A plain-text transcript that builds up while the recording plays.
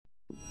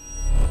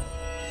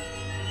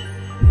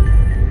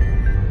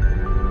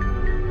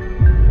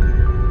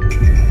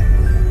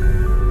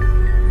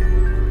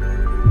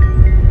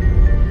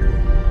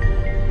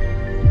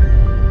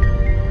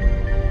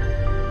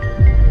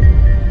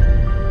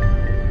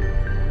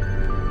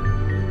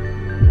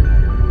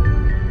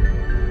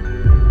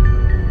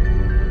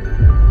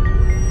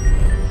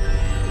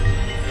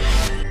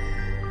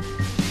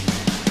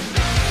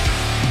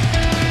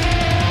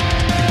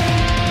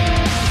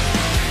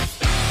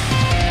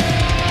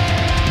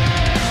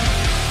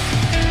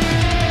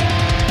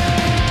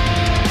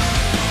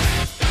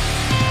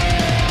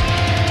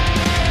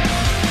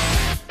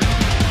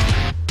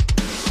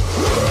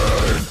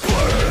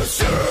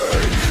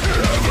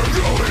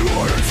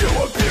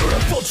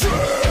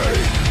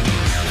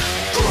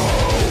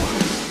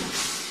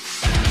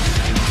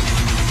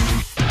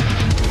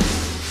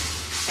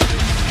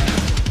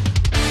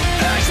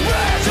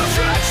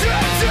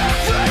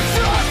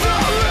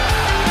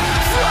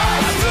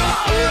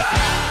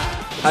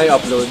Ay,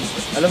 upload.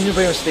 Alam niyo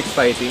ba yung stick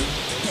fighting?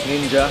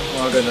 Ninja,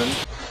 mga ganun.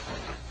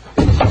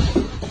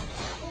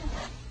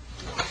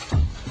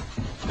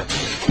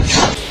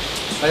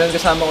 Ngayon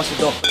kasama ko si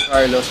Dr.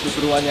 Carlos.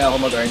 Tuturuan niya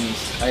ako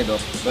mag-Arnis. Hi,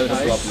 Doc. Welcome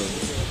to upload.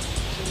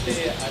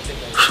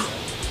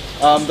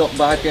 Doc,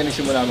 bakit kayo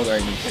nagsimula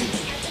mag-Arnis?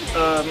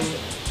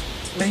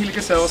 Nahilig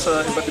kasi ako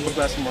sa iba't ibang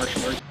klase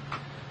martial arts.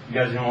 You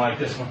guys don't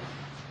like this one?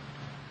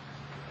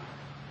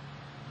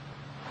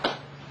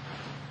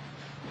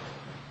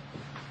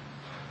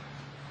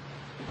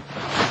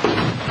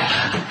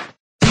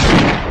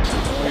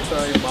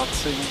 Yung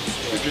boxing,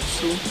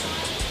 jiu-jitsu,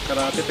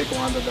 karate,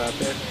 taekwondo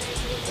dati.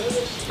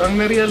 Parang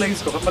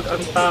na-realize ko kapag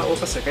ang tao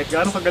kasi, kahit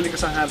gaano kagaling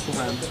ka sa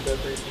hand-to-hand,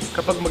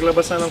 kapag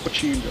maglabas na ng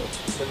kutsilyo,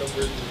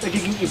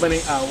 nagiging iba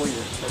na yung away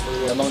eh.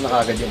 Lamang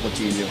nakagad yung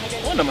kutsilyo.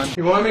 Oo naman.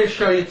 You want me to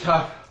show you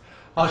tough?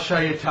 I'll show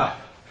you tough.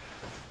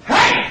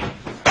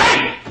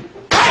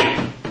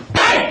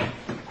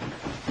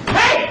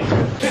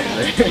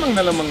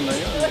 Lamang na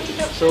yun.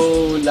 So,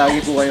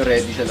 lagi po kayo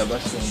ready sa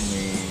labas kung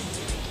may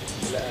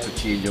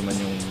kutsilyo man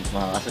yung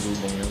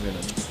makakasalubong nyo,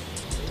 gano'n.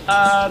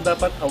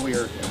 Dapat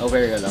aware ka.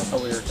 Aware ka lang.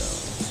 Aware ka.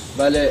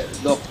 Bale,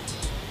 Doc,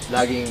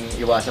 laging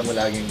iwasan mo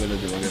laging gulo,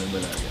 di ba? Ganun ba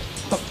lagi?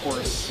 Of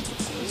course.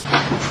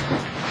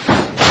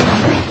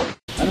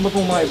 Ano ba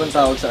pong mga ibang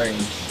tawag sa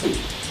Arnis?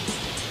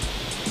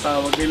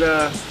 Tawag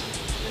nila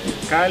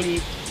Kali,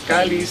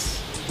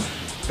 Kalis,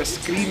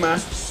 Eskrima,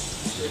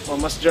 o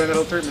mas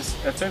general term is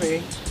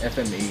FMA.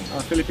 FMA.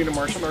 Filipino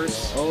Martial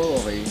Arts. Oh,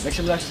 okay.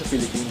 Nagsimula siya sa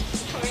Philippines.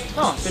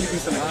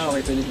 Philippines na Ah,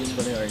 okay. Philippines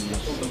pa na yung Arnis.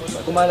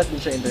 Kumalat din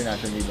siya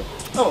internationally, Doc.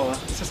 Oo,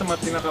 isa sa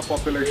mga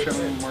pinaka-popular siyang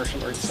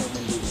martial arts sa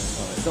mundo.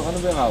 Okay. Doc, ano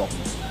ba yung hawak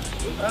mo?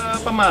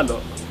 Pamalo.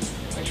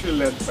 Actually,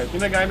 lead fight.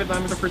 Ginagamit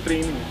namin ito for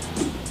training.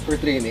 For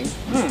training?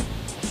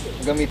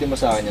 Gamitin mo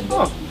sa akin yan,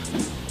 Doc.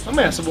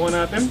 Mamaya,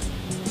 subukan natin.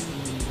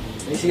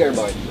 May CR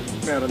ba kayo?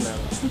 Meron na.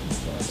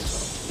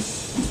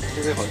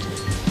 Sige, Hot.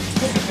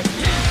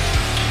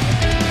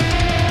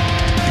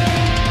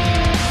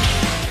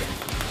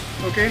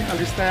 Okay,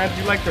 understand.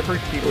 You like to hurt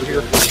people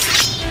here.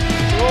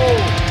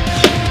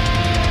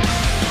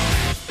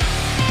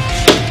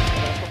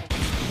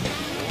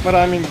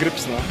 Maraming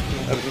grips na.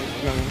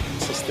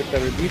 Sa step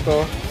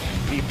dito,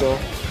 dito,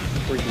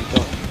 or dito.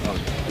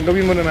 Ang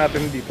gawin muna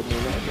natin dito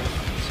muna. Okay.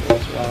 So,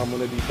 suwaka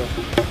muna dito.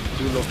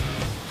 Dulo.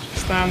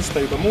 Stance,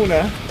 tayo pa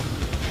muna.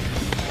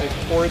 Like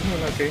forward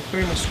muna, okay?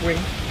 Tuloy mo, swing.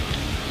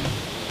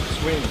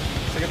 Swing.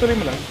 Sige, tuloy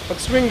mo lang.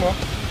 Pag swing mo,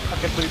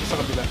 akit mo dito sa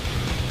kabila.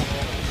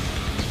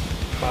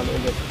 Palo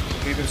ulit.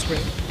 Dito swing.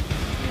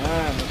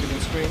 Yan, dito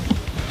swing.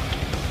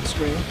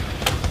 Swing.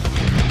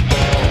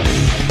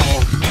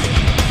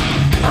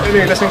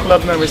 Anyway, kasing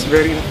club namin is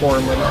very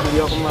informal.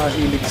 Hindi ako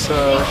mahilig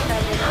sa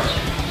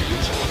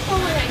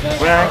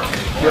rank.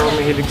 Hindi ako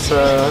mahilig sa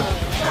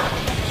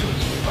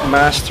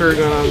master.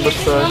 Ganun.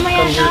 Basta come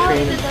here,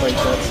 train, fight.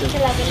 That's it.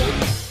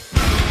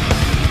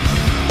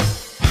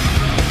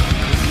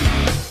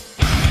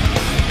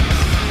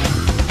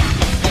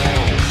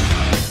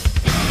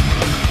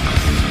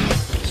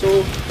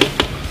 So,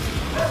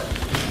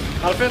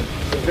 Alfred,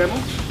 demo?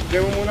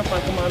 Demo muna para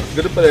kumalo.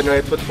 Ganun pala,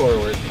 right foot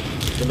forward.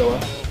 Dalawa.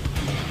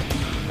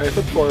 Right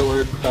foot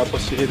forward,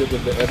 tapos you hit it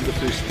with the end of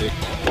your stick.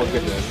 Huwag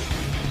ganyan.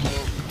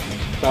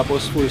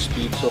 Tapos full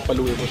speed, so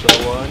paluin mo siya.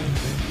 1,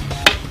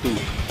 2.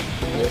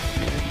 Okay.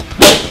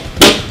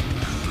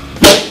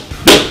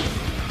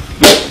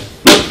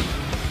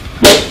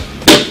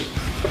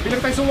 Bilang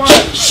tayo sa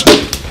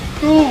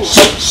 1,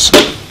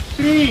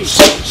 2, 3,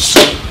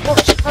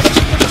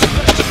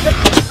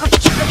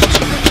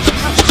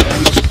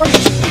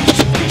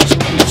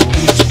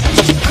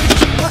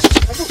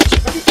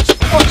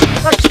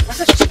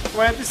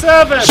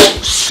 27,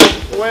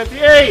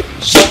 28,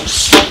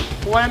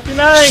 29,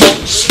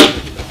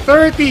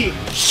 30.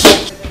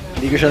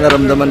 Hindi ko siya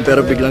naramdaman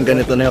pero biglang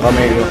ganito na yung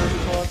kamay ko.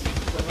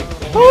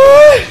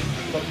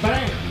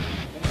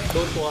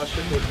 Don't wash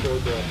it with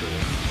cold water.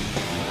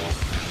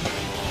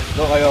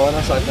 Doc, ayaw ko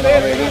na sakit na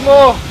kamay ko. Tuloy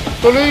mo!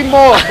 Tuloy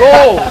mo!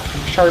 Go!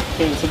 Sharp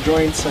pain sa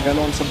joints, sa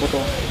ganon, sa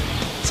buto.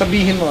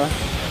 Sabihin mo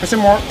kasi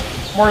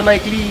more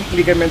likely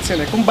ligaments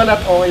yun eh. Kung balat,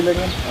 okay lang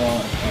yun.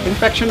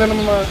 Infection na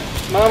naman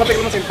mamamatay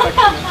ko na sa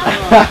infection.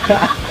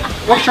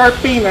 Huwag sharp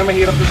pain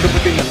mahirap na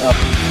dubutin yun.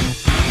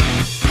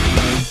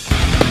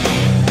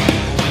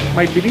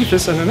 My belief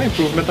is,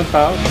 improvement ng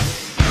tao.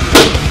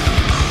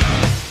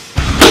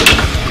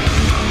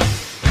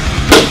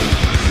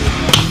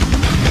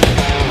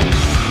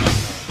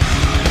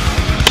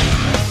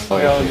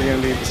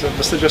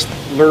 Basta just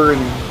learn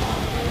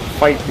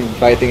fighting.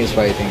 Fighting is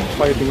fighting.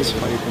 Fighting is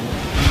fighting.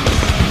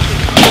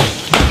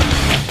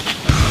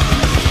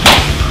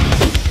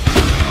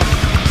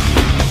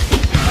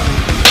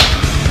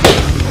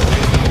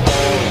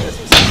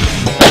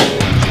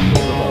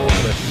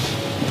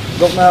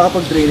 Doc,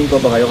 nakakapag-training pa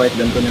ba kayo kahit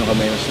ganito na yung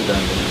kamay ng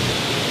estudyante?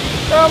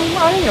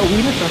 Uwi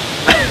na siya.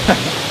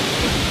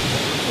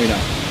 Uwi na.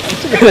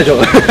 Sige na,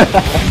 joke.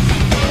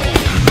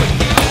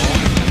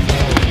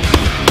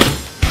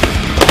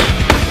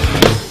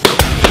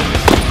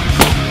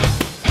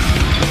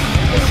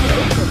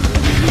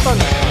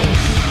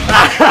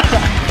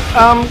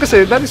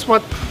 Kasi that is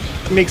what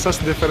makes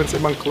us different sa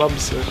ibang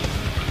clubs. Eh.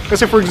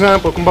 Kasi for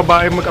example, kung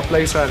babae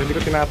mag-apply sa akin, hindi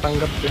ko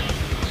tinatanggap eh.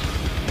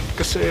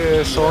 Kasi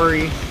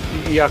sorry,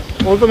 iiyak.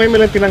 Although may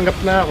milang tinanggap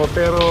na ako,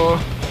 pero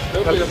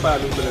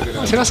pinapalo talaga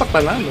na.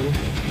 sinasaktan namin.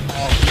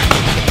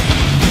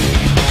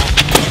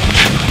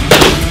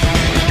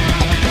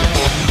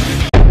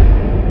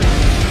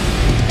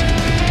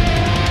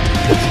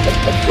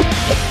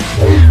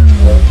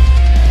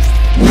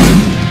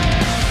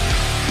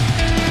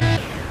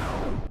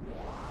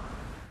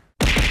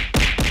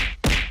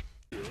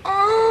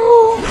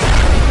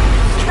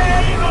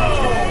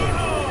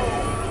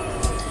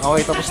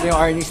 Okay, tapos na yung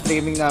Arnis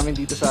training namin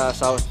dito sa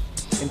South.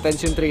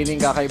 Intense yung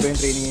training, kakaiba yung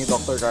training ni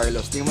Dr.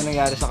 Carlos. Hindi mo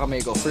nangyari sa kamay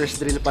ko. First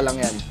drill pa lang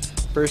yan.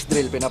 First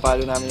drill,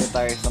 pinapalo namin yung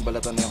tires ng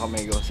balaton na yung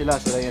kamay ko. Sila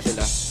niya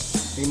sila.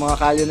 May mga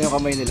kalyo na yung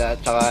kamay nila,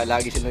 tsaka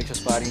lagi sila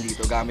nagsasparring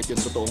dito gamit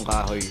yung totoong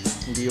kahoy,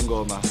 hindi yung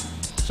goma.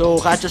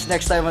 So, catch us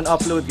next time on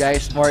Upload,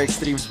 guys. More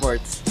extreme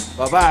sports.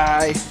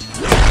 Bye-bye!